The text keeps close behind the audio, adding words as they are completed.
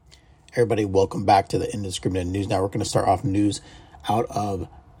Everybody, welcome back to the Indiscriminate News. Now we're going to start off news out of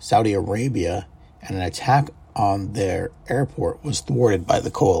Saudi Arabia, and an attack on their airport was thwarted by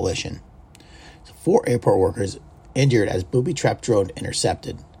the coalition. So 4 airport workers injured as booby-trapped drone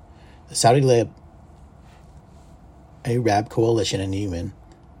intercepted. The Saudi Arab coalition in Yemen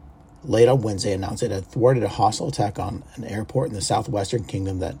late on Wednesday announced it had thwarted a hostile attack on an airport in the southwestern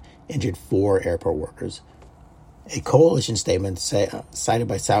kingdom that injured 4 airport workers. A coalition statement cited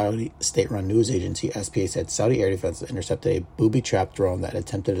by Saudi state-run news agency SPA said Saudi air defense intercepted a booby-trapped drone that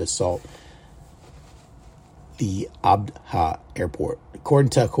attempted to assault the Abha airport. According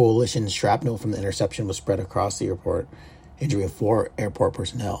to a coalition, shrapnel from the interception was spread across the airport, injuring 4 airport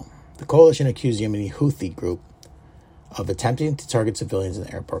personnel. The coalition accused Yemeni Houthi group of attempting to target civilians in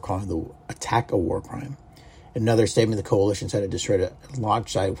the airport, calling the attack a war crime. In another statement, the coalition said it destroyed a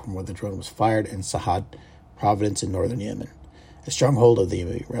launch site from where the drone was fired in Sahad Province in northern Yemen, a stronghold of the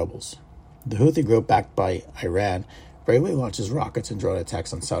Yemeni rebels. The Houthi group, backed by Iran, regularly launches rockets and drone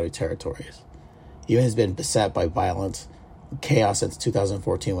attacks on Saudi territories. Yemen has been beset by violence and chaos since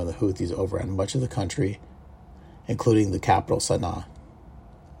 2014 when the Houthis overran much of the country, including the capital Sana'a.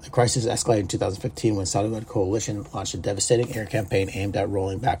 The crisis escalated in 2015 when Saudi-led coalition launched a devastating air campaign aimed at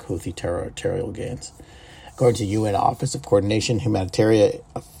rolling back Houthi territorial gains. According to UN Office of Coordination Humanitarian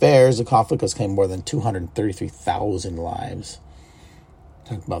Affairs, the conflict has claimed more than 233,000 lives.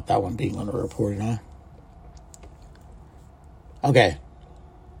 Talk about that one being underreported, huh? Okay.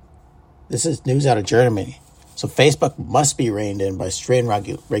 This is news out of Germany. So Facebook must be reined in by strain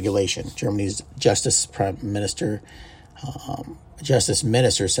regulation. Germany's Justice Minister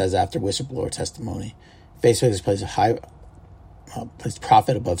says after whistleblower testimony, Facebook has placed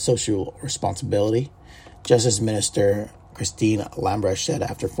profit above social responsibility. Justice Minister Christine Lambrecht said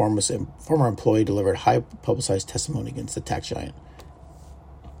after former employee delivered high-publicized testimony against the tech giant.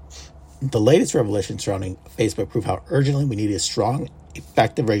 The latest revelations surrounding Facebook prove how urgently we need a strong,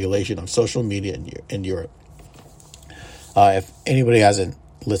 effective regulation of social media in Europe. If anybody hasn't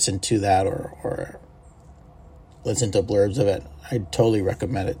listened to that or listened to blurbs of it, I totally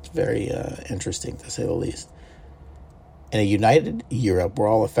recommend it. It's very interesting, to say the least. In a united Europe, we're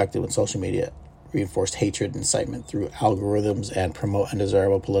all affected when social media reinforced hatred and incitement through algorithms and promote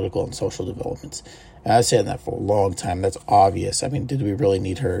undesirable political and social developments. And I've said that for a long time. That's obvious. I mean, did we really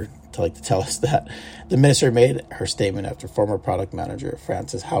need her to tell us that? The minister made her statement after former product manager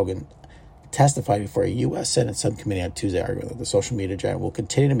Frances Haugen testified before a U.S. Senate subcommittee on Tuesday, arguing that the social media giant will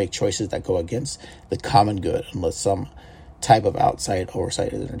continue to make choices that go against the common good unless some type of outside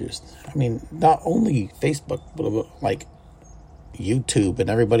oversight is introduced. I mean, not only Facebook, but like YouTube and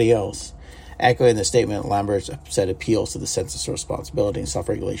everybody else. Echoing the statement, Lambert said appeals to the sense of responsibility and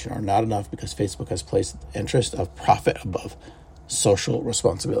self-regulation are not enough because Facebook has placed the interest of profit above social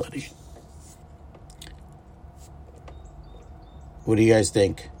responsibility. What do you guys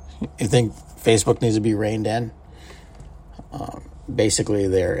think? You think Facebook needs to be reined in? Basically,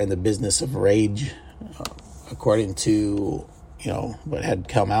 they're in the business of rage, according to, what had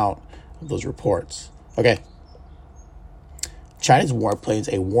come out of those reports. Okay. China's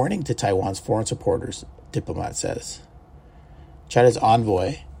warplanes a warning to Taiwan's foreign supporters, diplomat says. China's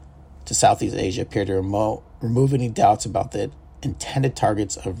envoy to Southeast Asia appeared to remove any doubts about the intended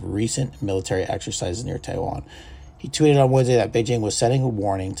targets of recent military exercises near Taiwan. He tweeted on Wednesday that Beijing was sending a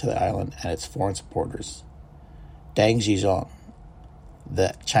warning to the island and its foreign supporters. Deng Zhizong,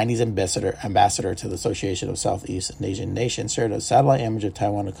 the Chinese ambassador to the Association of Southeast Asian Nations, shared a satellite image of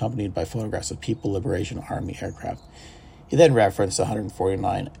Taiwan accompanied by photographs of People Liberation Army aircraft. He then referenced the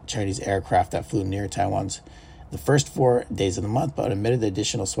 149 Chinese aircraft that flew near Taiwan's the first 4 days of the month, but omitted the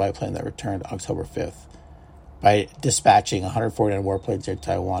additional spy plane that returned October 5th. By dispatching 149 warplanes near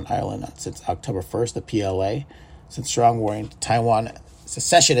Taiwan Island since October 1st, the PLA sent strong warning to Taiwan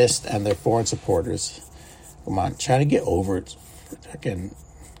secessionists and their foreign supporters. Come on, China, get over it.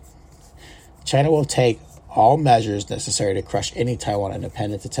 China will take all measures necessary to crush any Taiwan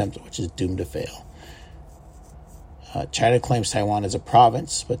independence attempt, which is doomed to fail. China claims Taiwan is a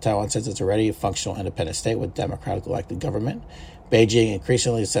province, but Taiwan says it's already a functional independent state with democratically elected government. Beijing,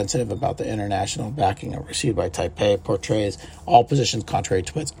 increasingly sensitive about the international backing received by Taipei, portrays all positions contrary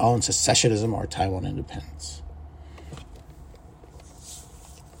to its own secessionism or Taiwan independence.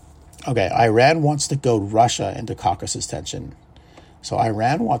 Okay, Iran wants to goad Russia into Caucasus tension. So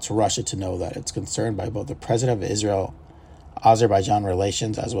Iran wants Russia to know that it's concerned by both the president of Israel Azerbaijan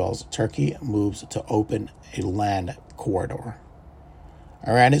relations, as well as Turkey moves to open a land corridor.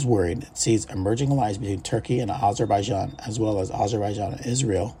 Iran is worried it sees emerging allies between Turkey and Azerbaijan, as well as Azerbaijan and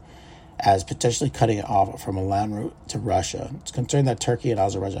Israel, as potentially cutting it off from a land route to Russia. It's concerned that Turkey and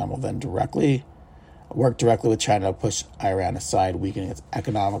Azerbaijan will then work directly with China to push Iran aside, weakening it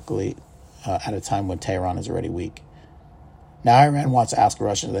economically at a time when Tehran is already weak. Now Iran wants to ask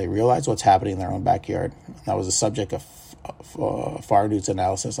Russia, do they realize what's happening in their own backyard? That was the subject of Far News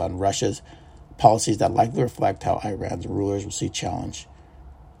analysis on Russia's policies that likely reflect how Iran's rulers will see challenge.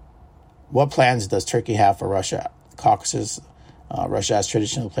 What plans does Turkey have for Russia? Caucasus. Russia has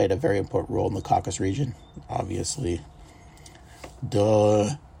traditionally played a very important role in the Caucasus region, obviously.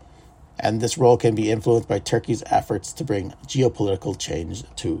 Duh. And this role can be influenced by Turkey's efforts to bring geopolitical change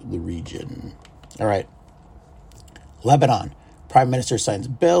to the region. All right. Lebanon. Prime Minister signs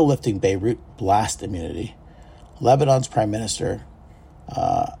bill lifting Beirut blast immunity. Lebanon's Prime Minister,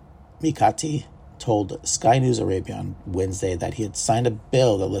 Mikati, told Sky News Arabia on Wednesday that he had signed a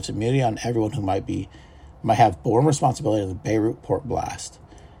bill that lifts immunity on everyone who might have borne responsibility in the Beirut port blast.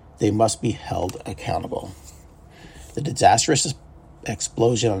 They must be held accountable. The disastrous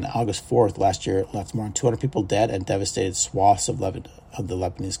explosion on August 4th last year left more than 200 people dead and devastated swaths of the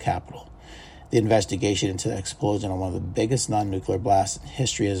Lebanese capital. The investigation into the explosion on one of the biggest non-nuclear blasts in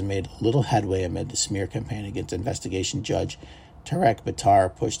history has made little headway amid the smear campaign against investigation judge Tarek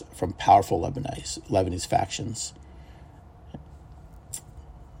Bitar pushed from powerful Lebanese factions.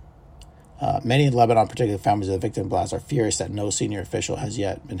 Many in Lebanon, particularly families of the victim blast, are furious that no senior official has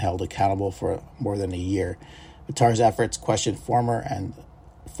yet been held accountable for more than a year. Bitar's efforts question former and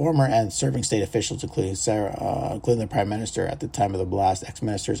serving state officials, including the Prime Minister at the time of the blast.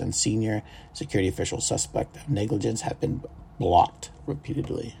 Ex-ministers and senior security officials suspect of negligence have been blocked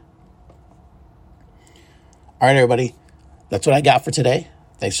repeatedly. All right, everybody. That's what I got for today.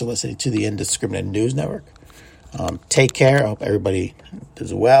 Thanks for listening to the Indiscriminate News Network. Take care. I hope everybody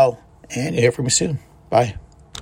does well. And you'll hear from me soon. Bye.